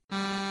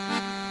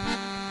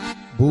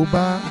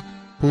Booba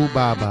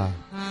Boobaba.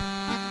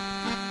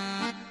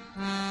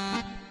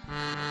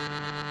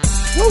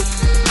 Woo!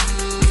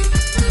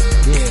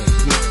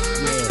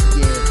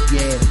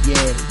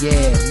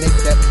 Yeah. Make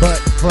that butt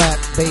clap,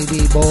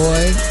 baby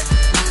boy.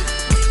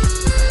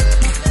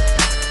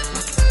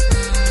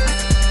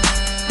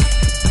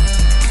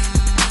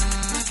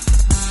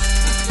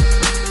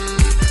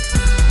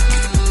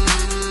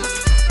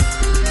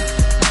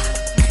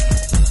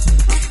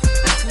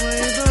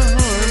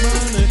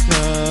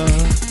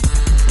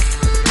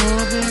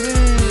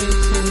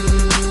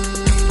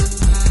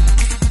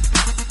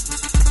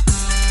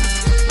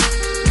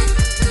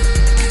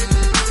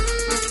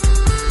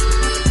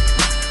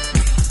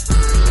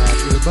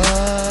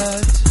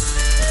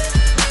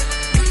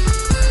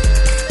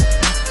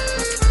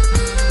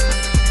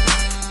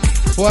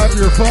 Flap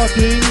your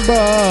fucking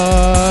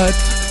butt.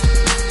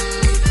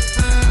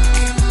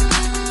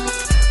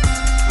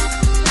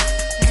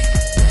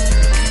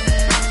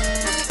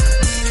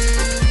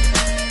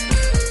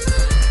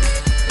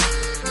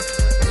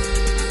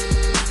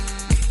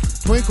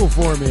 Twinkle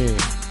for me.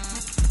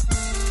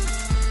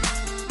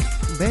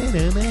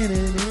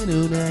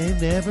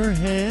 I've never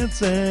had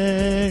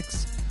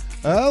sex.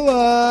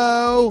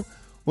 Hello.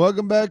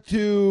 Welcome back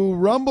to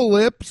Rumble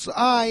Lips.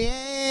 I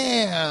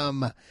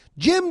am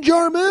Jim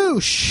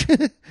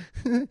Jarmusch.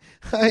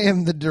 I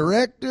am the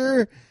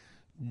director,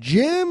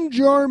 Jim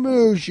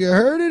Jarmusch. You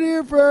heard it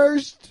here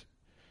first.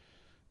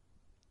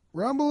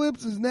 Rumble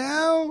Lips is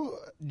now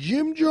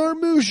Jim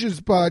Jarmusch's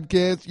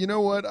podcast. You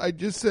know what? I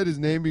just said his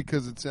name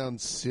because it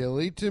sounds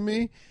silly to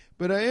me,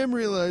 but I am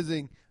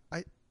realizing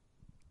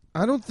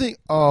I don't think...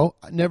 Oh,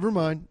 never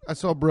mind. I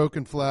saw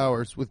Broken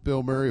Flowers with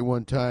Bill Murray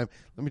one time.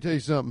 Let me tell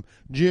you something.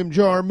 Jim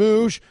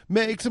Jarmusch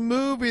makes a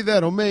movie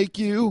that'll make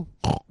you...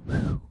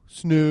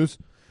 snooze.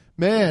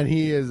 Man,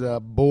 he is a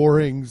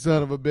boring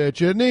son of a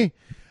bitch, isn't he?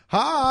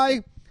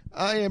 Hi,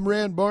 I am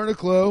Rand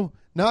Barnacle,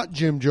 not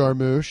Jim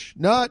Jarmusch.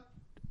 Not...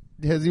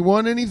 Has he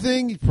won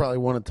anything? He's probably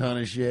won a ton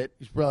of shit.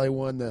 He's probably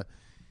won the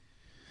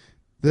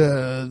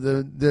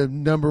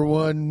number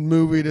one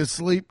movie to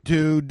sleep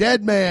to,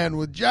 Dead Man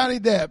with Johnny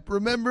Depp.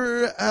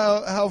 Remember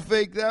how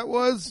fake that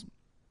was?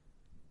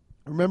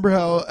 Remember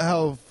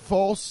how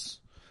false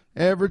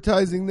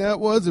advertising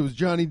that was? It was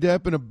Johnny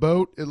Depp in a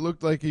boat. It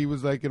looked like he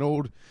was like an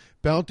old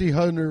bounty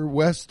hunter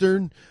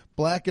western,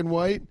 black and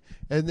white,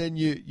 and then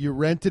you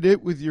rented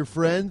it with your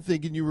friend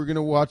thinking you were going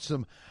to watch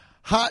some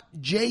hot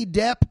J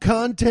Depp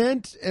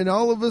content, and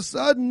all of a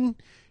sudden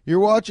you're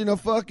watching a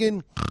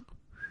fucking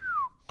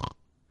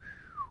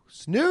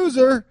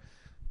snoozer.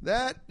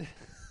 That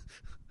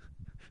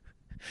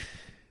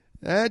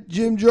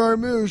Jim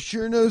Jarmusch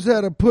sure knows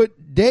how to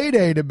put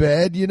Day-Day to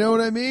bed. You know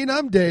what I mean?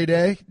 I'm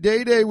Day-Day.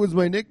 Day-Day was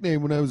my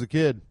nickname when I was a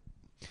kid.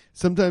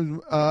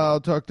 Sometimes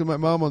I'll talk to my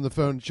mom on the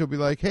phone and she'll be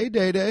like, hey,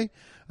 Day-Day.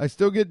 I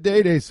still get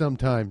Day-Day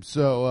sometimes.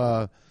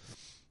 So,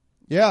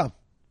 yeah,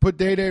 put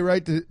Day-Day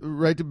right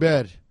to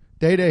bed.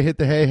 Day-Day hit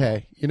the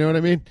hey. You know what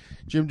I mean?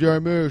 Jim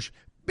Jarmusch.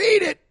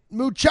 Beat it,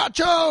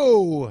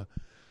 muchacho!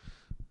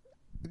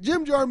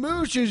 Jim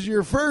Jarmusch is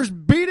your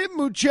first Beat It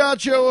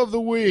Muchacho of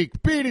the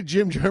week. Beat it,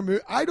 Jim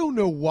Jarmusch. I don't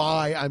know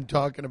why I'm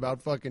talking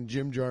about fucking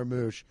Jim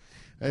Jarmusch.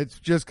 It's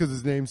just because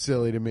his name's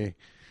silly to me.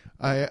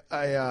 I'm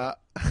a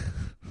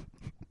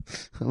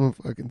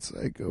fucking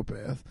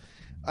psychopath.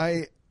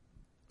 I've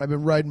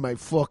been riding my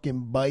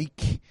fucking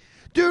bike.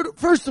 Dude,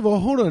 first of all,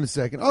 hold on a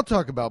second. I'll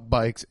talk about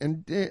bikes,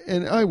 and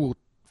I will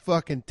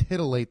fucking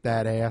titillate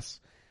that ass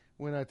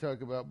when I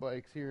talk about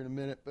bikes here in a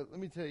minute. But let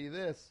me tell you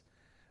this.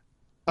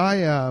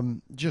 I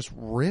just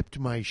ripped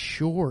my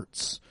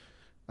shorts.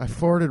 I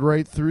farted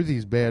right through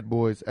these bad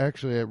boys.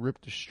 Actually, I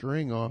ripped a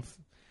string off,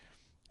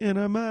 and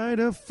I might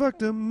have fucked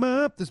them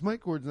up. This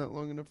mic cord's not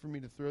long enough for me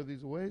to throw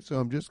these away, so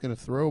I'm just going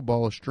to throw a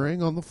ball of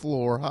string on the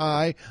floor.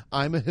 Hi,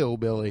 I'm a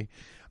hillbilly.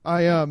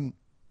 I'm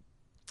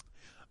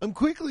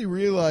quickly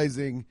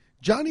realizing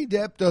Johnny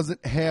Depp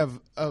doesn't have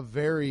a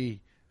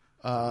very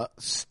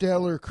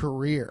stellar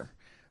career.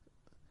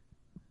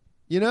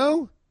 You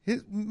know?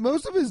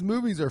 Most of his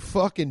movies are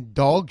fucking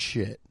dog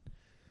shit.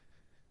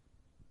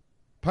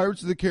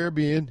 Pirates of the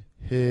Caribbean,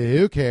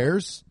 who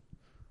cares?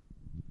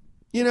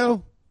 You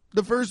know,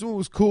 the first one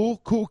was cool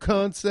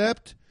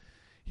concept.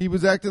 He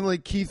was acting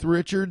like Keith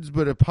Richards,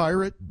 but a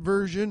pirate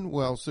version.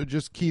 Well, so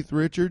just Keith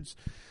Richards.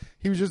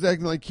 He was just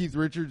acting like Keith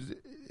Richards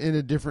in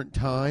a different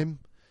time.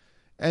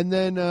 And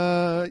then,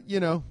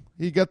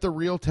 he got the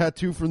real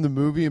tattoo from the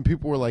movie, and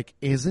people were like,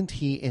 isn't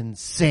he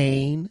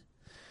insane?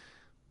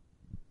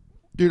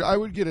 Dude, I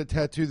would get a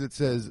tattoo that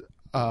says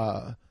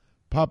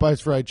Popeye's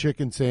fried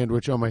chicken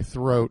sandwich on my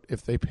throat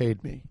if they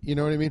paid me. You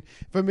know what I mean?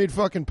 If I made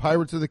fucking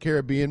Pirates of the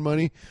Caribbean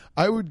money,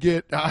 I would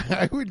get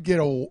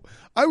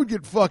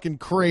fucking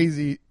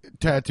crazy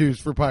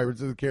tattoos for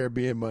Pirates of the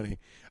Caribbean money.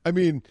 I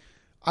mean,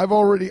 I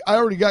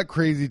already got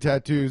crazy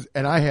tattoos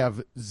and I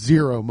have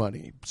zero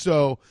money.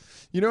 So,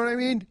 you know what I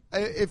mean?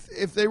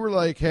 If they were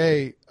like,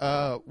 hey,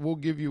 we'll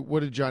give you,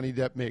 what did Johnny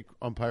Depp make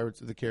on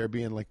Pirates of the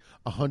Caribbean? Like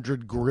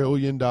 $100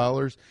 grillion.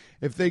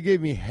 If they gave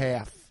me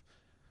half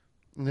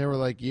And they were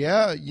like,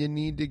 yeah, you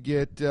need to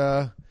get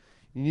a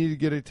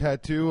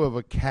tattoo of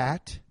a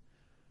cat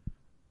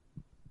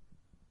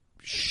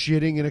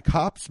shitting in a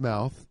cop's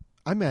mouth.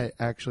 I might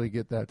actually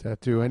get that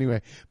tattoo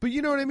anyway. But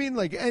you know what I mean?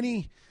 Like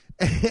you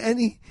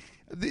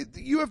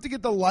have to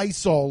get the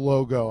Lysol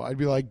logo. I'd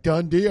be like,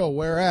 done deal,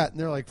 where at? And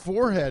they're like,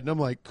 forehead. And I'm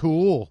like,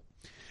 cool.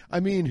 I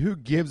mean, who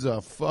gives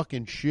a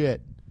fucking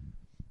shit?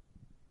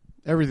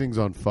 Everything's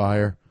on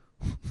fire.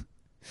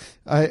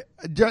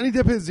 Johnny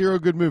Depp has 0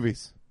 good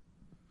movies.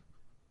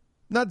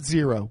 Not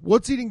 0.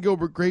 What's Eating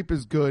Gilbert Grape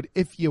is good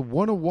if you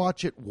want to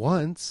watch it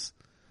once.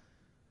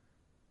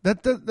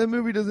 That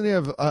movie doesn't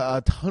have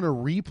a ton of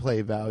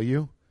replay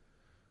value.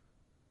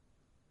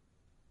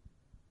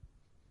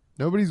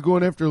 Nobody's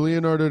going after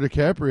Leonardo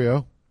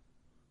DiCaprio.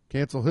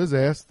 Cancel his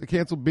ass. They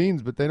cancel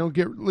Beans, but they don't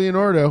get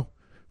Leonardo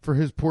for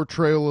his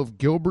portrayal of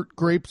Gilbert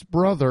Grape's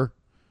brother.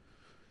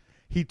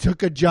 He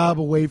took a job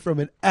away from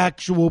an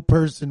actual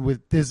person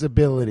with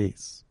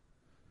disabilities.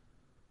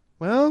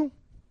 Well,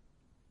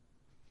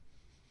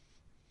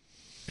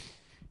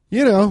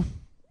 you know,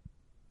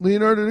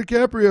 Leonardo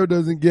DiCaprio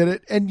doesn't get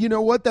it. And you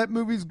know what? That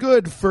movie's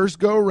good. First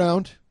go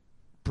around.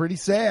 Pretty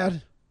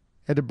sad.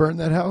 Had to burn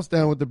that house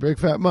down with the big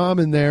fat mom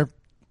in there.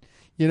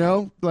 You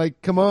know,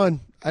 like, come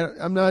on.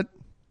 I'm not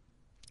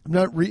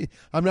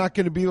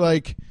going to be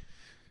like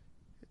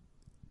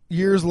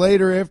years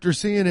later after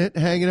seeing it,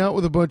 hanging out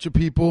with a bunch of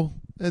people,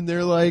 and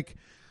they're like,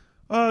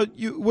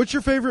 what's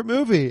your favorite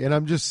movie? And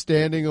I'm just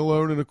standing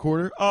alone in a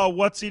corner. Oh,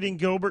 What's Eating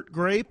Gilbert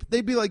Grape?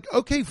 They'd be like,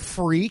 okay,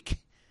 freak,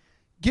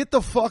 get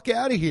the fuck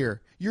out of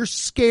here. You're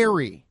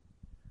scary.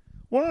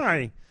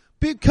 Why?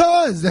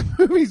 Because that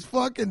movie's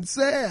fucking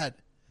sad.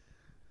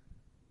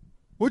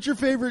 What's your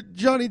favorite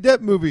Johnny Depp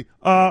movie?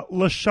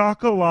 Le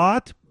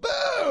Chocolat.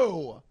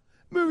 Boo!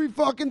 Movie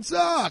fucking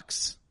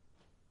sucks.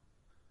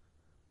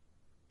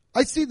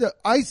 I see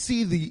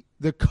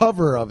the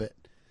cover of it.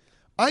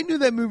 I knew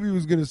that movie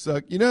was going to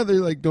suck. You know, they're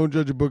like, don't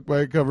judge a book by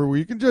a cover. Well,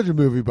 you can judge a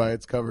movie by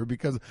its cover,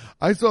 because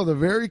I saw the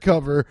very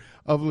cover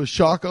of Le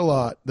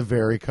Chocolat. The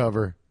very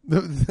cover.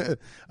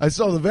 I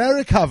saw the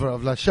very cover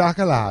of Le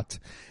Chocolat.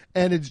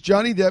 And it's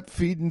Johnny Depp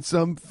feeding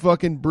some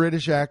fucking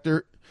British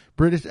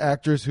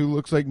actress who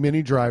looks like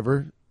Minnie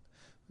Driver.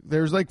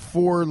 There's like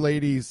 4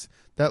 ladies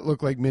that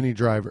look like Minnie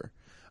Driver.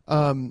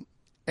 And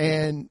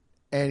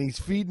he's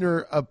feeding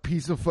her a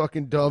piece of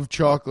fucking Dove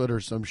chocolate or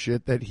some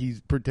shit that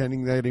he's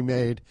pretending that he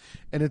made.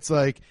 And it's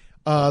like,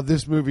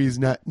 this movie's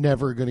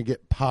never going to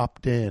get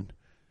popped in.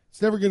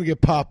 It's never going to get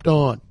popped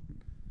on.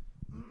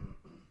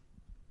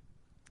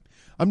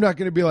 I'm not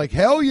going to be like,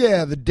 hell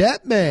yeah, the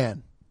Depp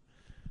Man.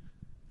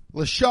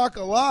 Le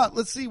Chocolat,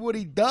 let's see what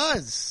he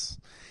does.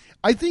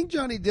 I think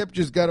Johnny Depp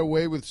just got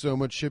away with so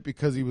much shit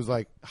because he was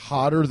like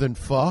hotter than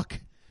fuck.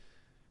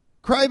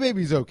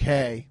 Crybaby's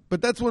okay, but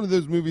that's one of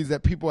those movies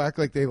that people act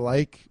like they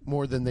like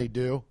more than they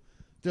do.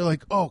 They're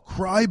like, oh,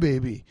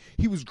 Crybaby.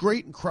 He was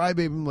great in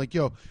Crybaby. I'm like,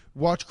 yo,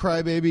 watch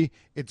Crybaby.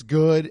 It's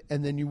good.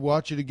 And then you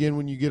watch it again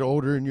when you get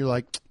older and you're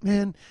like,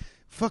 man,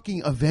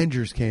 fucking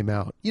Avengers came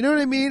out. You know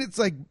what I mean? It's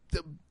like,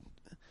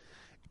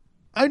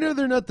 I know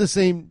they're not the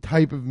same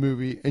type of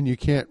movie and you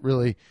can't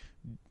really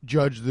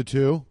judge the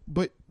two,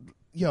 but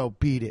yo,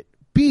 beat it.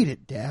 Beat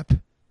it,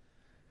 Depp.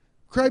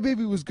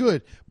 Crybaby was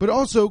good, but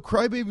also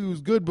Crybaby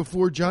was good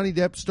before Johnny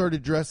Depp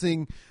started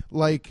dressing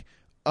like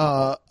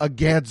a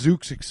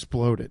Gadzooks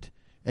exploded,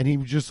 and he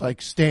was just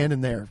like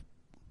standing there.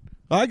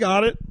 I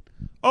got it.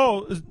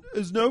 Oh,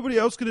 is nobody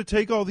else going to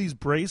take all these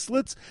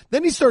bracelets?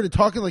 Then he started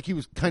talking like he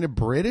was kind of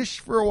British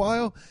for a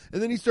while,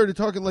 and then he started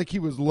talking like he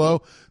was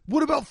low.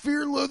 What about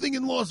Fear and Loathing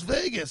in Las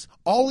Vegas?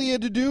 All he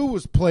had to do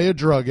was play a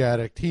drug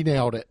addict. He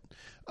nailed it.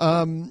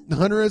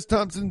 Hunter S.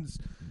 Thompson's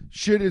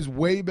shit is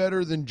way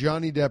better than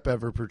Johnny Depp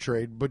ever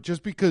portrayed, but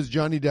just because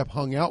Johnny Depp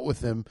hung out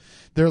with him,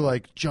 they're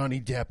like, Johnny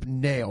Depp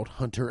nailed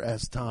Hunter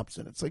S.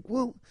 Thompson. It's like,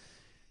 well,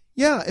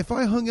 yeah, if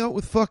I hung out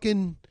with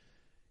fucking,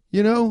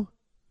 you know,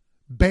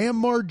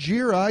 Bam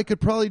Margera, I could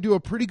probably do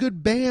a pretty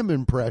good Bam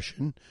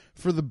impression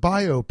for the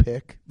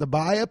biopic. The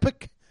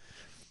biopic?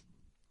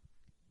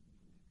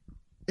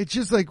 It's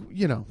just like,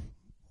 you know,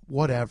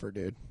 whatever,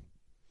 dude.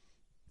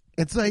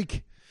 It's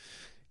like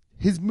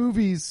his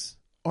movies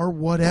are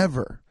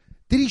whatever.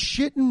 Did he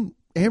shit in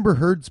Amber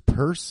Heard's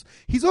purse?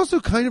 He's also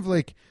kind of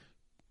like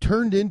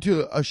turned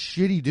into a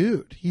shitty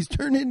dude. He's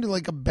turned into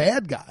like a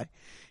bad guy.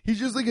 He's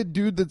just like a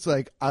dude that's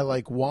like, I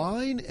like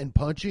wine and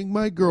punching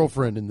my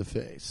girlfriend in the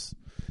face.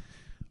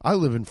 I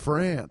live in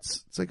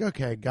France. It's like,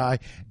 okay, guy.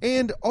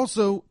 And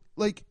also,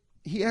 like,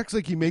 he acts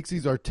like he makes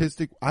these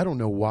artistic, I don't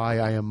know why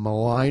I am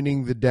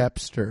maligning the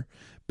Deppster.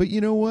 But you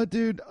know what,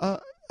 dude?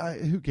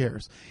 Who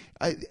cares?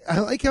 I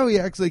like how he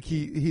acts like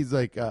he's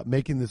like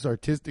making this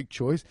artistic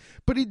choice,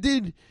 but he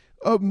did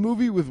a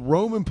movie with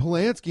Roman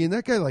Polanski, and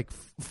that guy like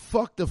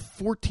fucked a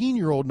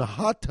 14-year-old in a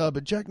hot tub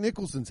at Jack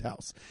Nicholson's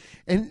house,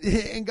 and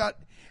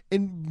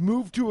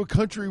moved to a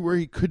country where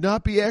he could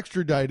not be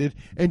extradited.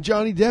 And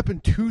Johnny Depp in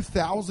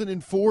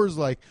 2004 is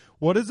like,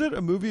 what is it?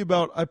 A movie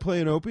about I play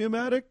an opium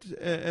addict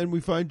and we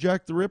find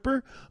Jack the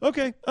Ripper?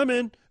 Okay, I'm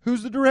in.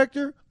 Who's the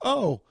director?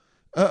 Oh,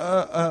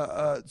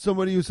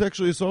 somebody who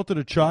sexually assaulted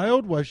a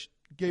child while she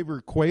gave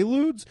her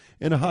Quaaludes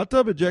in a hot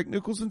tub at Jack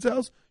Nicholson's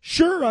house?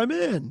 Sure, I'm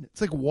in.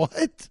 It's like,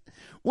 what?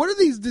 What are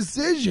these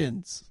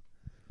decisions?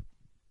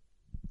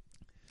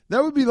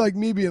 That would be like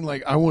me being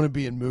like, I want to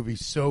be in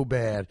movies so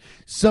bad.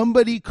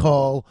 Somebody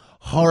call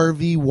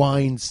Harvey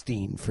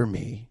Weinstein for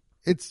me.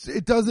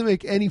 It doesn't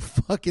make any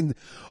fucking.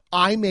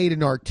 I made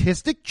an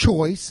artistic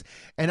choice,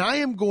 and I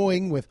am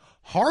going with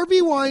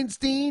Harvey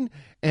Weinstein,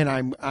 and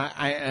I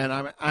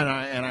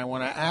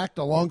want to act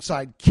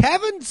alongside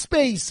Kevin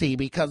Spacey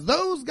because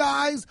those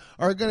guys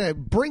are going to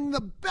bring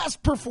the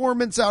best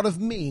performance out of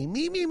me.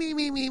 Me.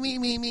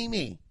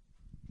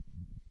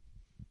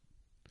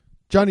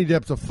 Johnny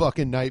Depp's a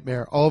fucking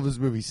nightmare. All of his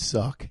movies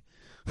suck.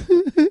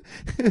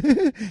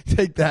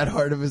 Take that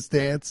hard of a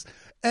stance.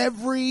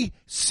 Every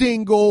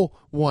single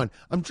one.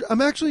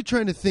 I'm actually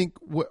trying to think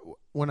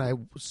when I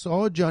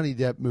saw a Johnny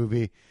Depp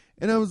movie,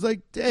 and I was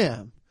like,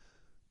 damn,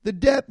 the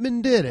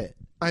Deppman did it.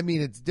 I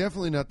mean, it's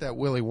definitely not that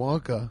Willy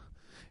Wonka.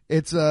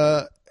 It's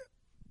you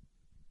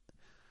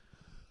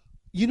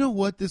know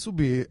what? This will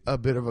be a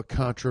bit of a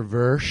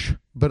controversy,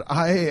 but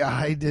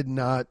I did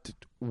not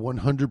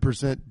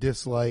 100%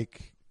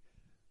 dislike.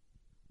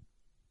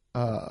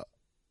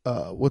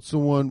 What's the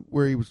one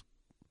where he was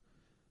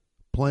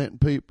planting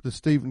people? The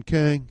Stephen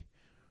King,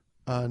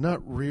 not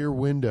Rear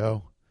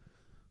Window.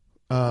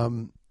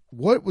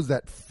 What was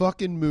that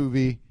fucking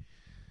movie?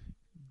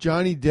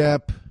 Johnny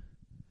Depp,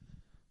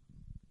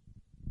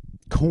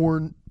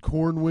 Corn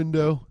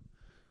Window,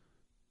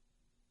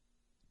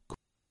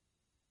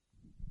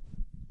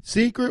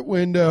 Secret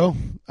Window.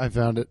 I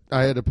found it.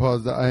 I had to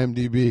pause the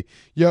IMDb.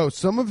 Yo,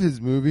 some of his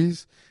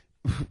movies.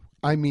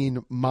 I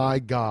mean, my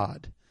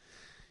God.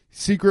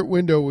 Secret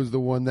Window was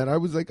the one that I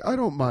was like, I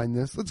don't mind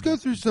this. Let's go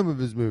through some of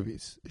his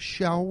movies,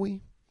 shall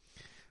we?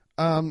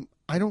 I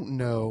don't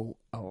know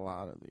a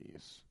lot of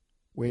these.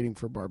 Waiting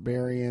for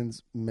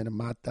Barbarians,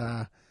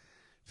 Minamata,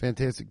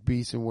 Fantastic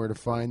Beasts and Where to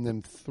Find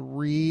Them.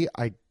 3,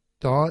 I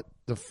thought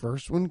the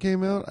first one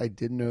came out. I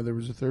didn't know there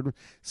was a third one.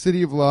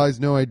 City of Lies,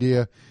 no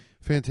idea.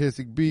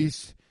 Fantastic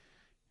Beasts.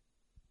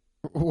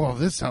 Well,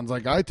 this sounds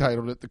like I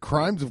titled it The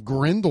Crimes of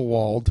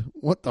Grindelwald.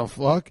 What the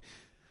fuck?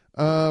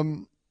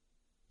 Dior.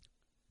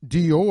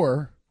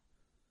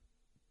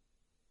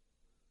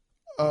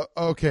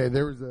 Okay,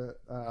 there was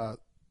a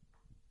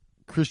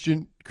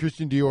Christian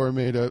Dior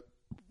made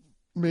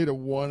a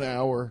 1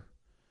 hour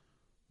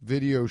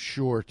video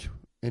short,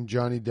 and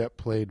Johnny Depp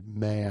played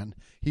man.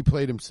 He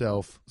played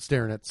himself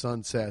staring at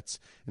sunsets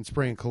and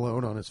spraying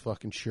cologne on his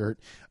fucking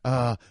shirt.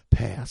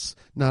 Pass.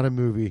 Not a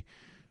movie.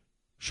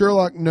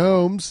 Sherlock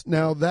Gnomes.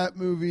 Now that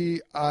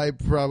movie I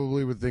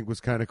probably would think was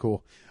kind of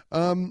cool.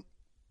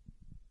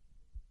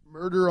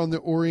 Murder on the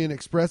Orient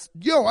Express.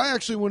 Yo, I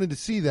actually wanted to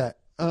see that.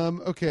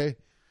 Okay.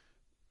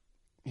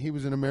 He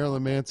was in a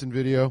Marilyn Manson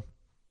video.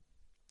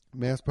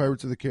 Mass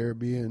Pirates of the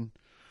Caribbean.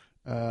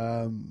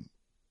 Donald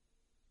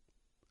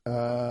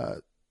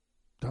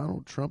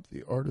Trump,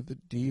 The Art of the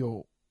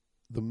Deal.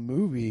 The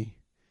movie.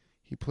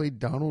 He played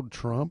Donald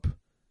Trump.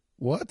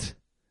 What?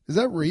 Is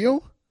that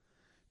real?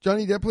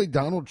 Johnny Depp played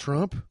Donald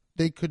Trump?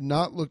 They could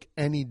not look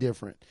any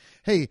different.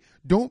 Hey,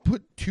 don't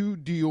put 2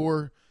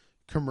 Dior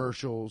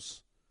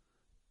commercials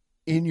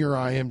in your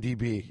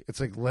IMDb. It's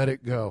like, let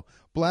it go.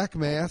 Black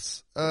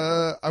Mass.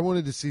 I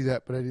wanted to see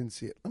that, but I didn't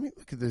see it. Let me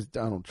look at this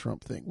Donald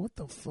Trump thing. What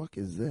the fuck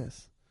is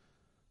this?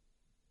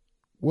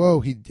 Whoa,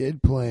 he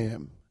did play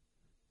him.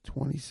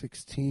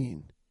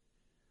 2016.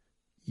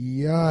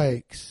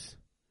 Yikes.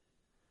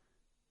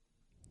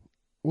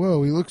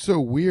 Whoa, he looks so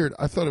weird.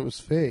 I thought it was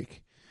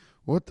fake.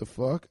 What the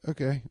fuck?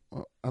 Okay.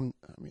 Well, I'm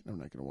not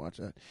going to watch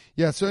that.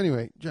 Yeah, so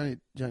anyway, Johnny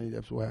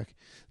Depp's whack.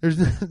 There's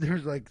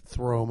like,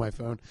 throw my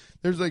phone.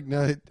 There's like,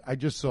 no, I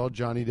just saw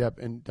Johnny Depp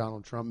and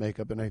Donald Trump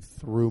makeup and I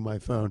threw my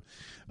phone.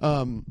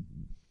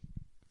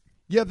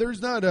 Yeah,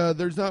 there's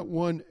not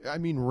one. I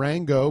mean,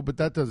 Rango, but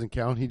that doesn't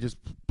count. He just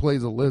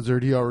plays a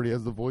lizard. He already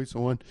has the voice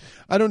on.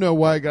 I don't know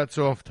why I got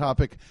so off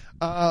topic.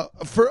 Let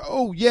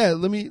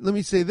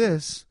me say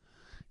this.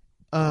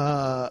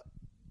 Happy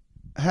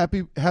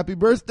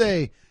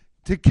birthday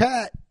to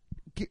Kat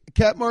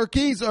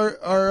Marquise.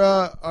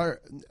 Our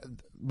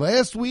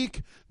last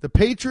week the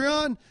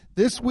Patreon.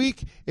 This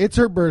week it's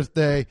her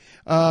birthday.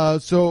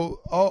 So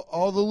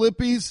all the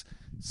lippies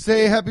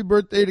say happy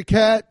birthday to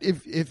Kat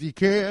if you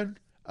can.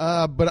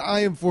 But I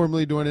am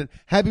formally doing it.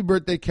 Happy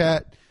birthday,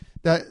 Kat.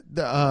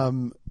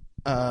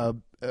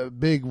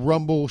 Big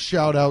Rumble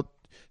shout out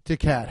to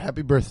Kat.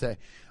 Happy birthday.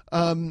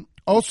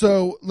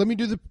 Also, let me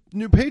do the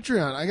new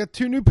Patreon. I got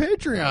 2 new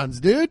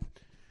Patreons, dude.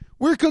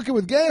 We're cooking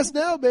with gas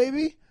now,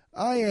 baby.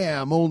 I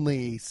am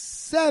only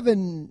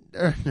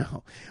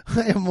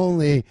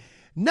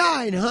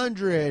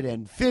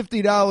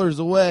 $950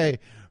 away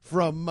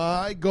from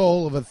my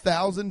goal of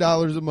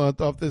 $1,000 a month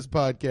off this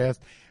podcast.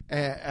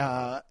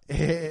 I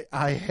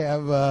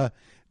have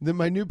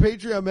my new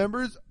Patreon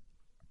members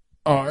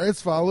are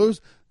as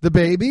follows. The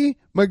baby,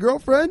 my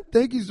girlfriend,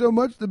 thank you so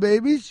much. The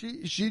baby,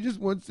 she just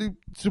wants to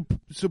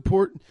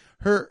support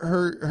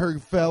her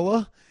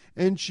fella,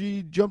 and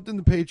she jumped in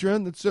the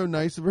Patreon. That's so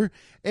nice of her.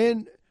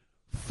 And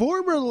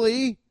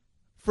formerly,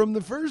 from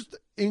the first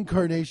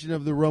incarnation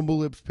of the Rumble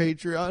Lips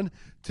Patreon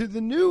to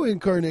the new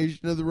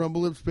incarnation of the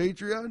Rumble Lips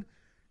Patreon,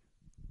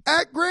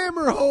 at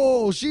Grammar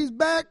Hole. She's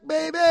back,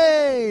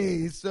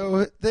 baby.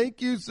 So thank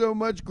you so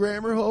much,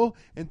 Grammar Hole,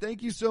 and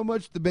thank you so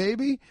much, the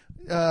baby,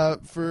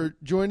 for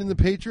joining the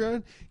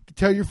Patreon.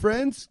 Tell your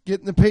friends, get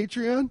in the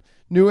Patreon.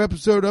 New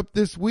episode up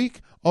this week.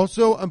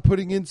 Also, I'm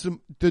putting in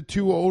the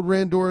 2 old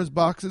Randora's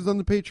boxes on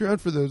the Patreon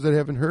for those that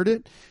haven't heard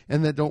it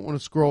and that don't want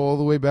to scroll all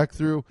the way back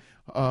through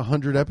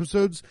 100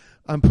 episodes.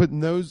 I'm putting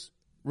those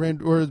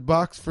Randora's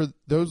box for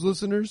those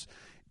listeners.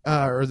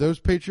 Or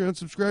those Patreon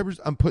subscribers,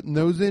 I'm putting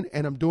those in,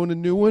 and I'm doing a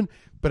new one.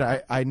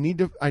 But I need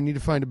to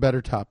find a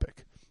better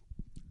topic.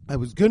 I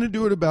was gonna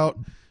do it about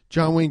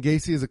John Wayne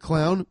Gacy as a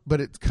clown, but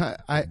it's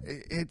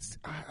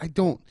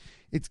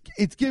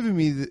giving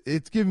me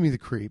the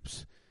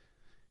creeps.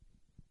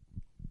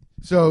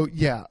 So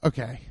yeah,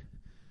 okay.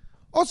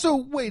 Also,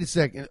 wait a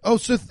second. Oh,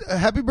 so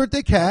happy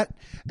birthday, Kat,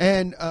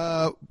 and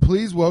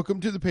please welcome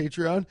to the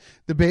Patreon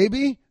the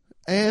baby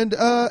and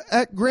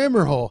at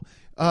Grammar Hole.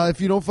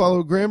 If you don't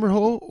follow Grammar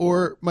Hole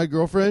or my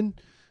girlfriend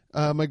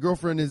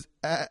is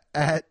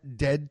at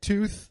Dead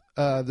Tooth.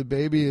 The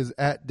baby is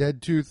at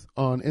Dead Tooth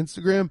on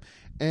Instagram,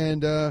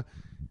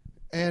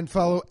 and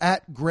follow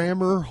at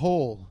Grammar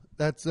Hole.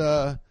 That's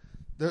So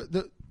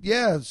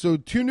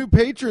 2 new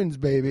patrons,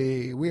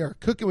 baby. We are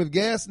cooking with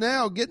gas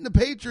now. Get in the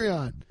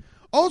Patreon.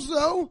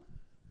 Also,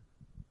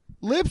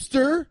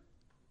 Lipster,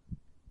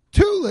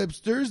 2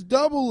 Lipsters,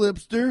 double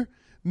Lipster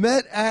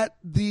met at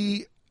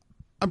the.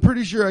 I'm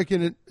pretty sure I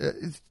can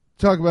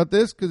talk about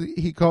this because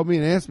he called me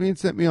and asked me and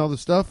sent me all the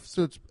stuff.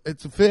 So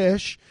it's a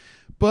fish.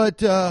 But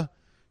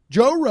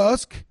Joe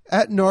Rusk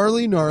at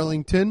Gnarly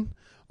Gnarlington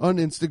on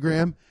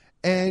Instagram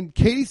and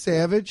Katie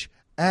Savage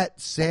at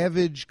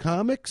Savage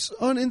Comics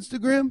on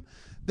Instagram.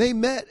 They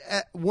met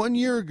 1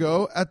 year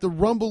ago at the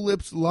Rumble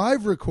Lips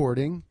live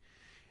recording,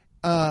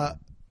 the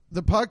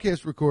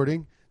podcast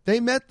recording. They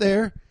met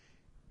there.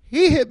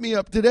 He hit me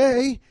up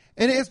today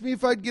and asked me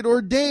if I'd get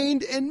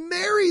ordained and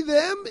marry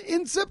them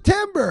in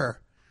September.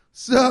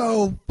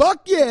 So,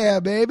 fuck yeah,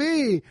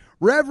 baby.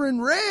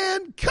 Reverend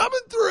Rand coming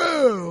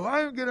through.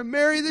 I'm going to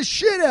marry the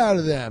shit out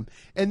of them.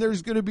 And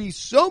there's going to be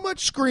so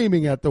much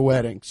screaming at the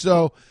wedding.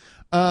 So,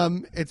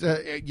 it's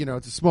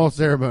a small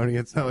ceremony.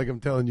 It's not like I'm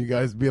telling you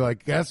guys to be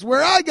like, guess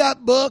where I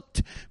got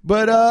booked.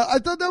 But, I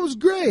thought that was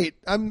great.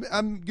 I'm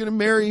going to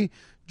marry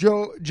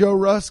Joe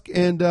Rusk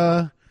and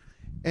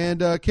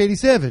Katie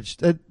Savage.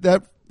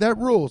 That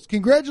rules.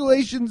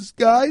 Congratulations,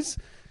 guys.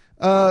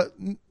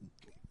 The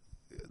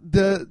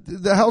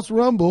House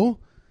Rumble,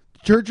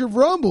 Church of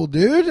Rumble,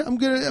 dude. I'm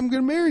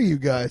gonna marry you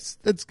guys.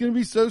 That's gonna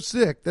be so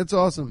sick. That's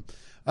awesome.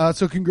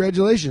 So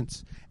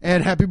congratulations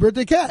and happy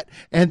birthday, Kat.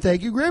 And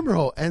thank you, Grammar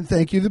Hole, and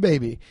thank you, the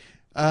baby.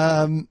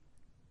 Yeah,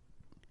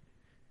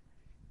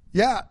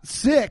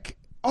 sick.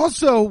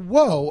 Also,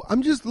 whoa!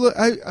 I'm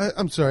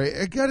sorry.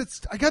 I got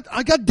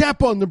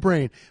Depp on the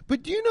brain.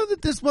 But do you know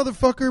that this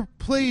motherfucker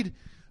played?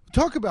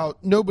 Talk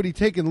about nobody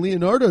taking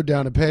Leonardo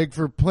down a peg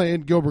for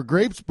playing Gilbert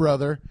Grape's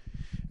brother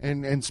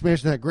and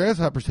smashing that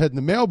grasshopper's head in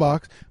the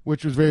mailbox,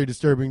 which was very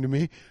disturbing to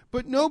me.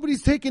 But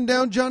nobody's taking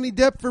down Johnny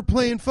Depp for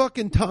playing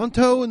fucking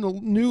Tonto in the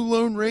new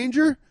Lone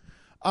Ranger.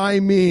 I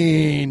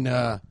mean,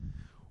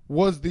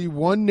 was the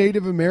one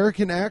Native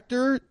American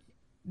actor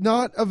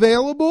not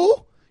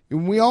available?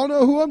 And we all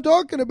know who I'm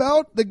talking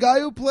about. The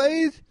guy who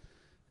played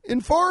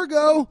in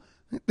Fargo.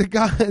 The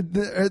guy,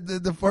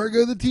 the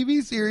Fargo, the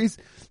TV series,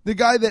 the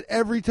guy that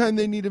every time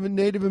they need a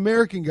Native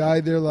American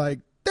guy, they're like,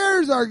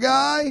 there's our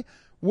guy.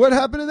 What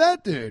happened to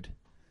that dude?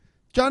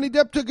 Johnny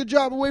Depp took a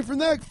job away from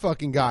that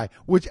fucking guy,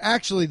 which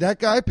actually that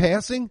guy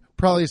passing,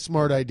 probably a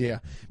smart idea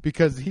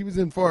because he was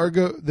in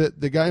Fargo,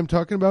 the guy I'm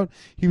talking about,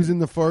 he was in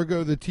the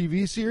Fargo, the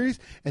TV series,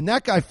 and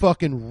that guy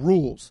fucking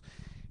rules.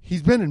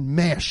 He's been in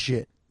mass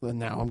shit. Well,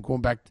 now I'm going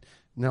back.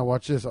 Now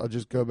watch this. I'll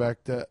just go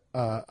back to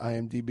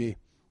IMDb.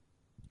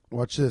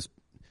 Watch this.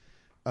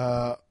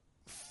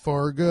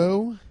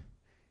 Fargo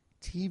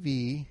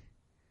TV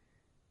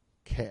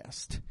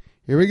cast.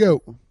 Here we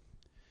go.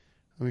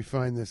 Let me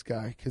find this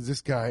guy because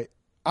this guy,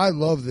 I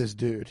love this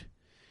dude.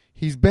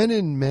 He's been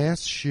in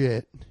mass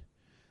shit.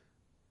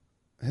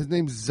 His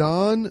name's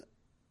Zahn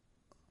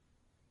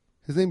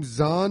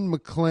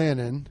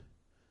McClarnon.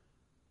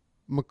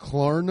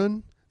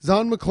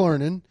 Zahn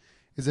McClarnon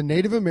is a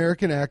Native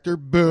American actor,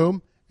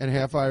 boom, and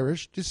half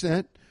Irish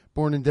descent,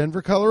 born in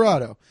Denver,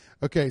 Colorado.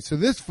 Okay, so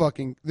this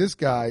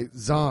guy,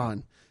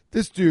 Zahn,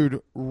 this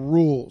dude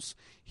rules.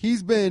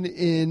 He's been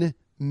in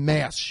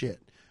mass shit.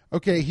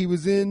 Okay, he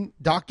was in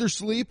Dr.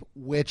 Sleep,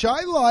 which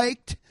I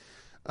liked.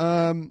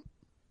 Well,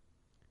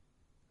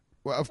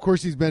 of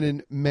course, he's been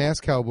in mass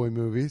cowboy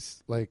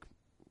movies. Like,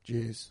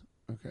 geez,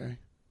 okay.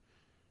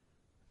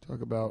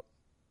 Talk about,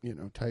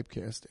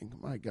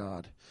 typecasting. My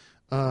God.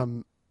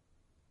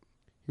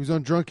 He was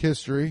on Drunk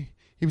History.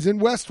 He was in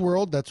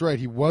Westworld. That's right,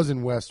 he was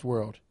in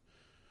Westworld.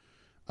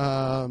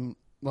 A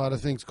lot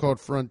of things called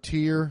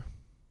Frontier.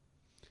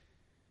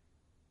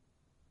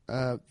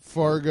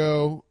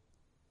 Fargo.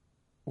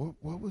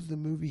 What was the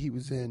movie he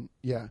was in?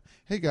 Yeah.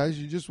 Hey guys,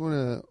 you just want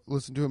to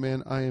listen to him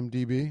on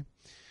IMDb?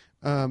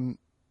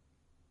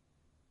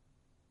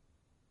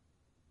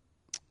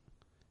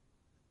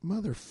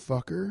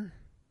 Motherfucker.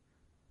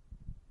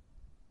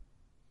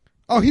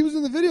 Oh, he was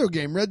in the video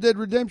game Red Dead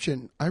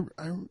Redemption.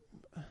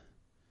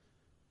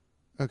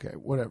 Okay,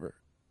 whatever.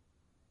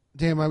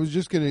 Damn, I was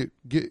just gonna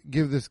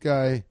give this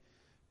guy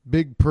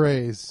big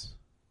praise,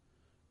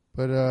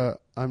 but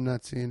I'm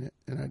not seeing it,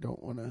 and I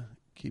don't want to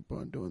keep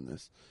on doing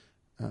this.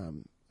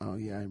 Oh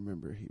yeah, I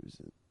remember he was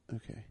in.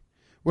 Okay,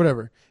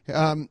 whatever.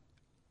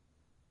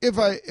 If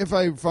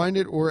I find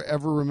it or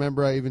ever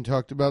remember I even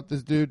talked about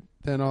this dude,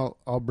 then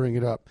I'll bring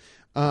it up.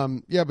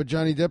 Yeah, but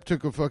Johnny Depp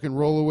took a fucking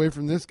roll away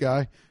from this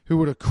guy who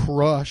would have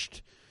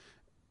crushed.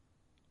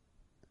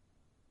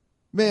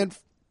 Man,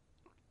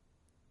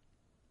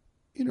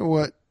 you know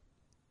what?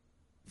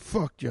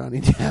 Fuck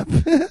Johnny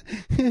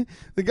Depp.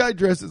 The guy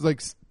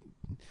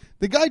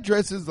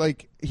dresses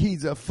like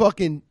he's a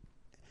fucking,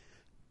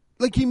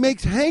 like he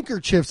makes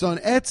handkerchiefs on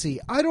Etsy.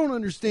 I don't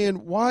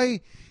understand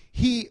why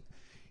he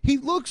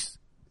looks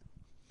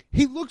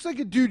like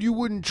a dude you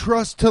wouldn't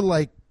trust to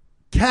like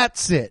cat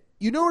sit.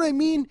 You know what I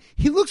mean?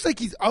 He looks like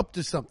he's up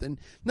to something.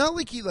 Not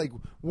like he like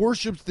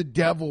worships the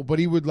devil, but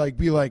he would like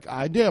be like,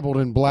 I dabbled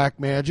in black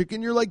magic.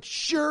 And you're like,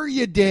 sure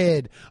you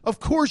did.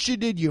 Of course you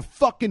did, you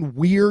fucking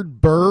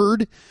weird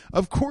bird.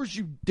 Of course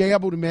you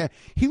dabbled in magic.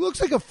 He looks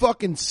like a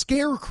fucking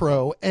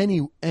scarecrow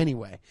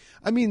anyway.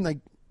 I mean, like,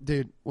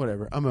 dude,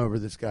 whatever. I'm over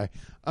this guy.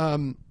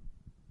 Just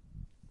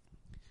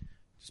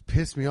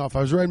pissed me off.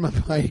 I was riding my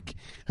bike.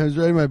 I was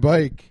riding my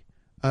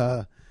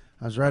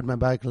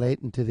bike late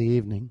into the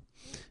evening.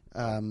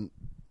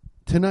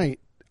 Tonight,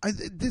 I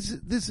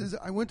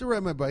went to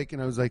ride my bike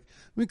and I was like,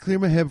 let me clear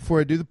my head before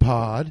I do the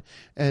pod.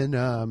 And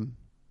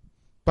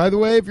by the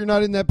way, if you're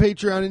not in that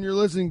Patreon and you're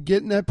listening,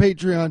 get in that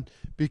Patreon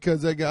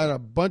because I got a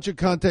bunch of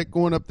content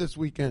going up this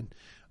weekend.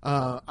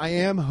 I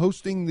am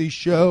hosting the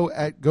show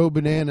at Go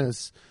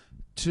Bananas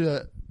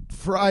to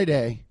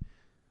Friday.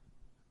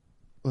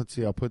 Let's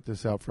see, I'll put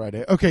this out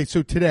Friday. Okay,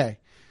 so today,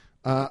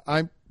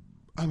 I'm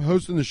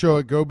hosting the show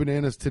at Go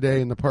Bananas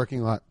today in the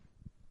parking lot.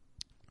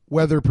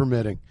 Weather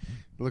permitting.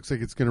 It looks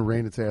like it's going to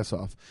rain its ass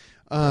off.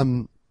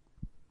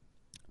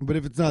 But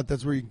if it's not,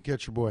 that's where you can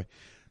catch your boy.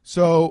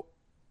 So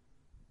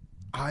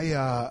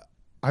I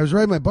was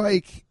riding my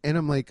bike and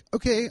I'm like,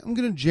 okay, I'm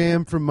going to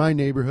jam from my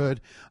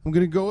neighborhood. I'm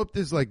going to go up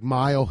this like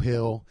mile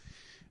hill.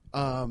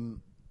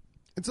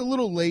 It's a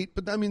little late,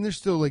 but I mean, there's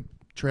still like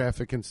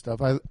traffic and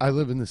stuff. I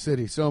live in the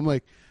city. So I'm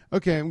like,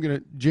 okay, I'm going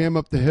to jam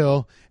up the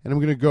hill and I'm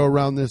going to go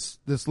around this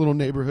little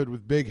neighborhood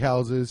with big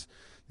houses,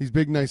 these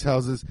big nice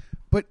houses.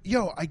 But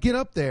yo, I get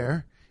up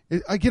there.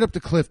 I get up to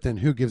Clifton.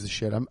 Who gives a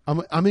shit?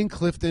 I'm in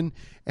Clifton,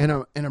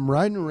 and I'm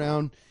riding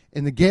around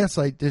in the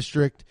Gaslight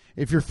District.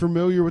 If you're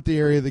familiar with the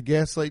area, the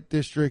Gaslight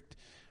District,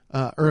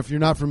 or if you're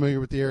not familiar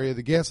with the area,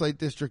 the Gaslight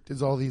District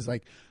is all these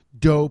like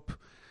dope.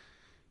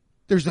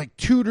 There's like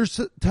Tudor.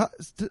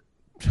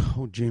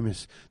 Oh,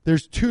 Jameis.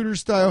 There's Tudor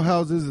style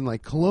houses and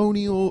like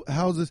colonial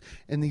houses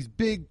and these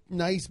big,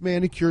 nice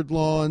manicured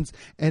lawns,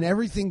 and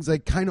everything's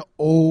like kind of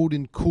old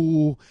and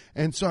cool.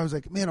 And so I was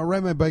like, man, I'll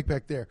ride my bike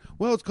back there.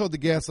 Well, it's called the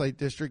Gaslight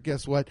District.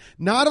 Guess what?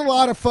 Not a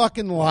lot of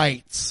fucking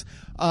lights.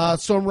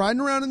 So I'm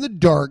riding around in the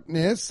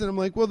darkness and I'm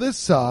like, well, this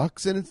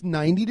sucks. And it's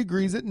 90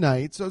 degrees at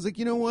night. So I was like,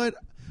 you know what?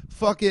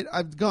 Fuck it.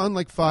 I've gone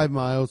like 5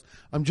 miles.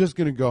 I'm just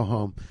going to go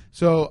home.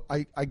 So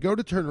I go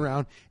to turn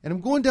around and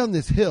I'm going down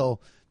this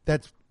hill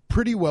that's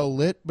pretty well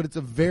lit, but it's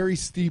a very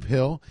steep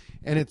hill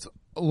and it's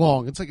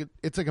long. It's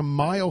like a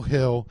mile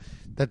hill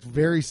that's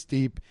very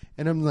steep,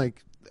 and I'm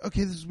like,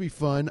 okay, this will be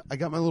fun. I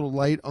got my little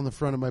light on the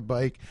front of my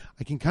bike.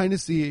 I can kind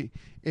of see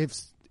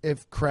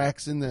if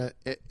cracks in the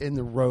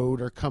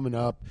road are coming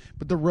up,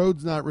 but the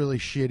road's not really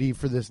shitty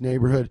for this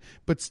neighborhood.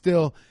 But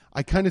still,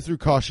 I kind of threw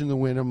caution in the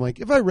wind. I'm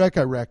like, if I wreck,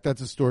 I wreck. That's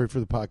a story for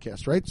the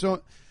podcast, right?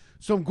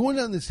 So I'm going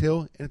down this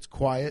hill, and it's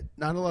quiet.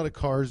 Not a lot of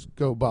cars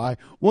go by.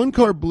 One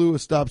car blew a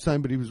stop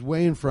sign, but he was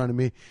way in front of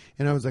me.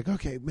 And I was like,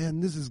 okay,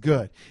 man, this is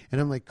good. And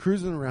I'm like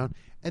cruising around.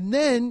 And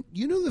then,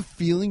 you know the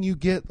feeling you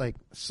get, like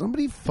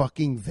somebody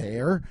fucking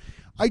there?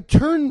 I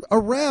turn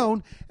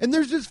around, and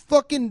there's this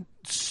fucking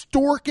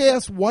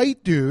stork-ass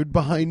white dude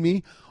behind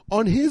me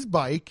on his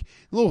bike,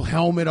 little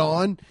helmet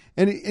on.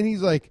 And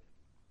he's like,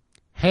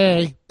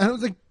 hey. And I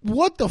was like,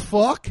 what the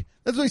fuck?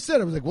 That's what I said.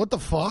 I was like, what the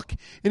fuck?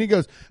 And he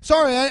goes,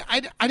 sorry,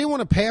 I didn't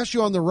want to pass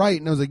you on the right.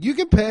 And I was like, you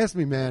can pass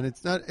me, man.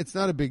 It's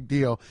not a big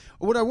deal.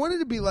 What I wanted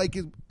to be like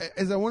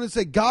is I want to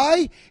say,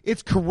 guy,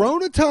 it's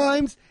Corona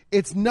times.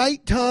 It's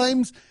night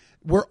times.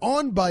 We're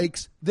on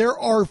bikes. There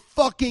are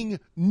fucking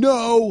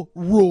no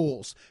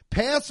rules.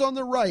 Pass on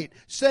the right.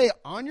 Say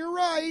on your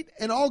right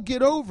and I'll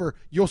get over.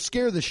 You'll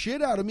scare the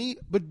shit out of me,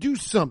 but do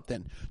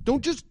something.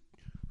 Don't just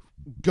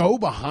go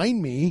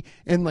behind me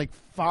and like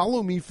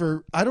follow me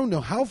for I don't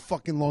know how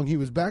fucking long he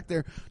was back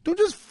there. Don't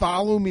just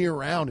follow me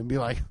around and be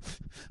like,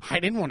 I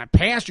didn't want to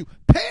pass you.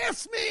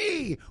 Pass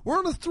me! We're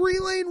on a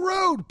 3-lane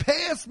road.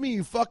 Pass me,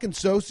 you fucking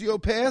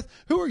sociopath.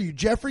 Who are you,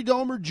 Jeffrey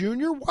Dahmer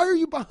Jr.? Why are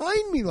you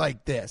behind me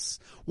like this?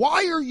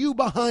 Why are you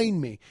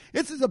behind me?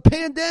 This is a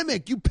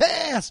pandemic. You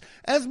pass.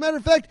 As a matter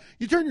of fact,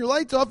 you turn your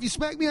lights off, you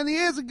smack me on the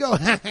ass and go,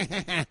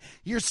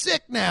 you're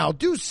sick now.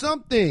 Do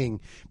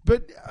something.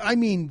 But, I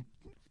mean,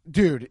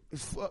 dude,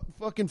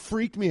 fucking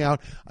freaked me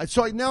out.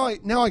 Now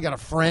I got a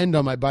friend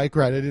on my bike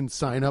ride I didn't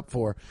sign up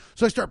for.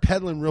 So I start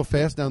pedaling real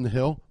fast down the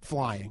hill,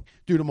 flying.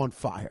 Dude, I'm on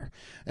fire.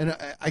 And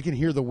I can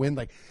hear the wind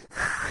like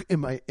in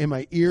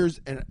my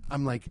ears, and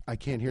I'm like, I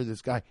can't hear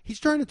this guy. He's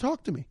trying to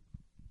talk to me.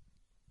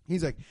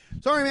 He's like,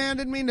 sorry, man,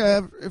 didn't mean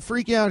to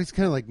freak you out. He's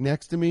kind of like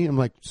next to me. I'm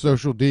like,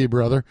 social D,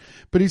 brother.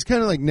 But he's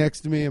kind of like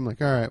next to me. I'm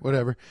like, all right,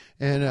 whatever.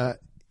 And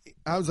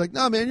I was like,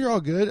 no, man, you're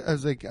all good. I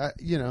was like,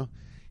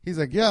 he's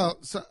like, yeah,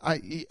 so I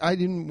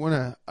didn't want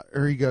to,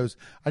 or he goes,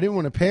 I didn't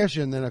want to pass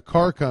you, and then a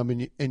car come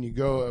and you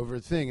go over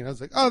a thing. And I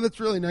was like, oh, that's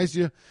really nice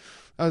of you.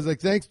 I was like,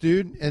 thanks,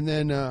 dude. And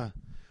then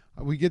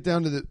we get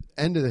down to the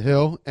end of the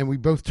hill, and we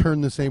both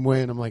turn the same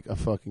way, and I'm like, oh,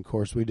 fucking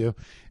course we do.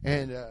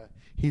 And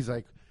he's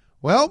like,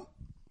 well,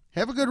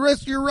 have a good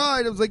rest of your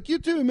ride. I was like, you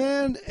too,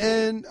 man.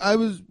 And I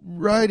was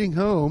riding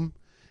home,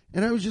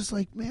 and I was just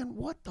like, man,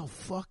 what the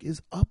fuck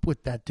is up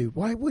with that dude?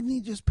 Why wouldn't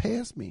he just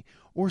pass me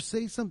or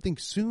say something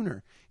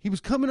sooner? He was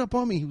coming up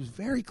on me. He was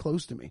very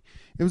close to me.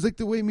 It was like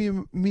the way me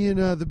and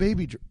the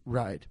baby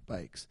ride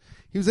bikes.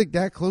 He was like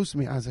that close to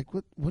me. I was like,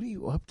 what are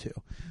you up to?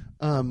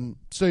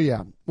 So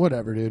yeah,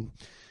 whatever, dude.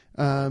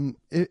 In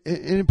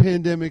a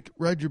pandemic,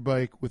 ride your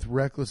bike with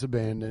reckless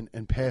abandon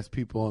and pass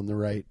people on the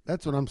right.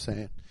 That's what I'm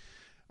saying.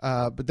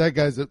 But that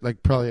guy's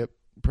like probably,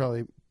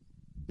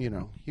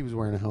 he was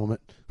wearing a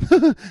helmet.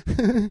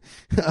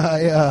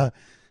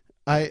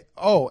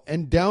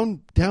 And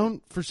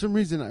down for some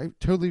reason, I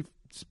totally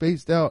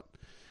spaced out,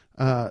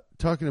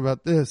 talking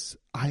about this.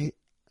 I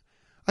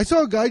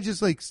saw a guy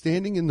just like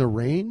standing in the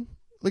rain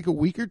like a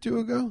week or two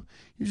ago.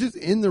 He was just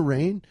in the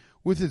rain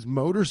with his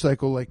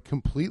motorcycle like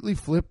completely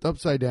flipped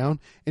upside down,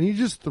 and he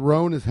just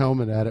thrown his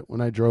helmet at it when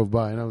I drove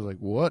by, and I was like,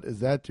 what is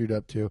that dude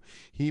up to?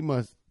 He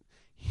must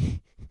have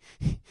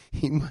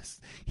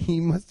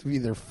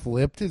either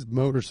flipped his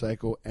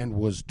motorcycle and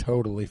was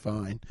totally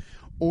fine,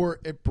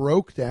 or it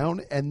broke down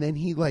and then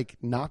he like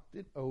knocked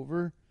it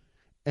over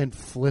and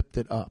flipped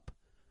it up.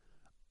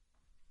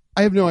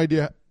 I have no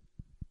idea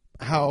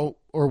how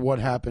or what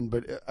happened,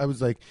 but I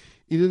was like,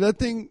 either that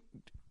thing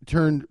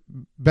turned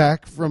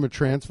back from a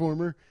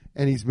transformer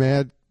and he's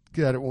mad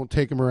that it won't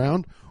take him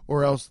around,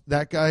 or else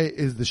that guy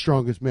is the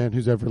strongest man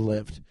who's ever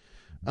lived.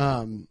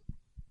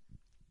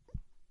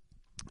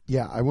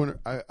 Yeah,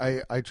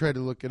 I tried to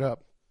look it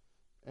up,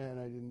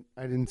 and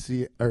I didn't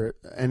see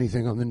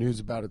anything on the news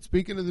about it.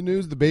 Speaking of the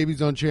news, the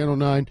baby's on Channel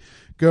 9.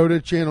 Go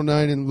to Channel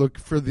 9 and look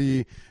for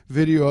the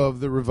video of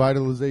the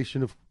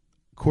revitalization of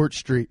Court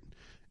Street,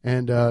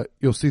 and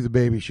you'll see the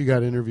baby. She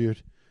got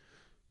interviewed.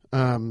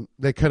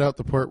 They cut out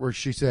the part where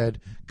she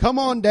said, "Come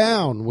on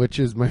down," which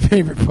is my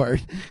favorite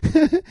part.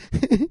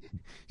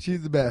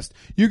 She's the best.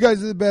 You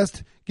guys are the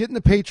best. Get in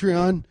the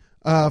Patreon.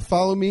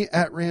 Follow me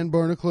at Rand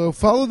Barnacle.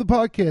 Follow the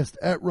podcast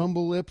at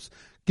Rumble Lips.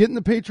 Get in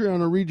the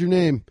Patreon. I'll read your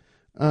name.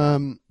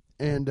 And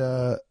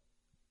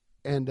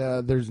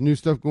there's new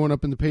stuff going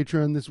up in the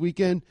Patreon this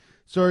weekend.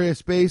 Sorry I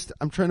spaced.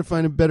 I'm trying to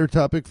find a better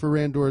topic for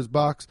Randora's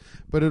box,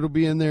 but it'll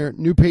be in there.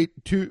 New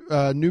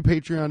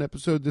Patreon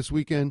episode this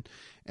weekend.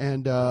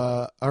 And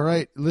all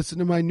right, listen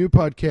to my new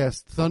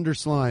podcast, Thunder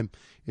Slime.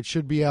 It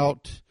should be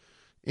out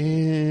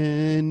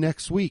in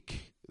next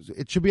week.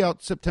 It should be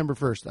out September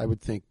 1st, I would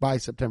think, by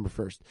September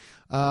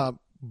 1st.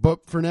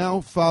 But for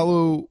now,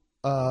 follow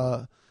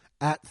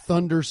at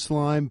Thunder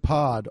Slime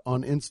Pod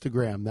on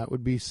Instagram. That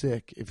would be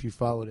sick if you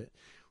followed it.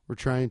 We're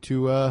trying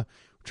to,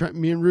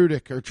 me and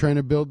Rudik are trying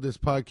to build this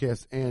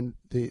podcast, and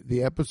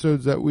the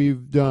episodes that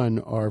we've done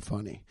are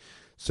funny.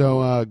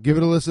 So give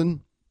it a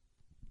listen.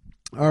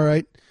 All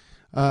right.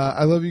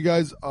 I love you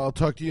guys. I'll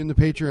talk to you in the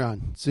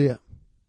Patreon. See ya.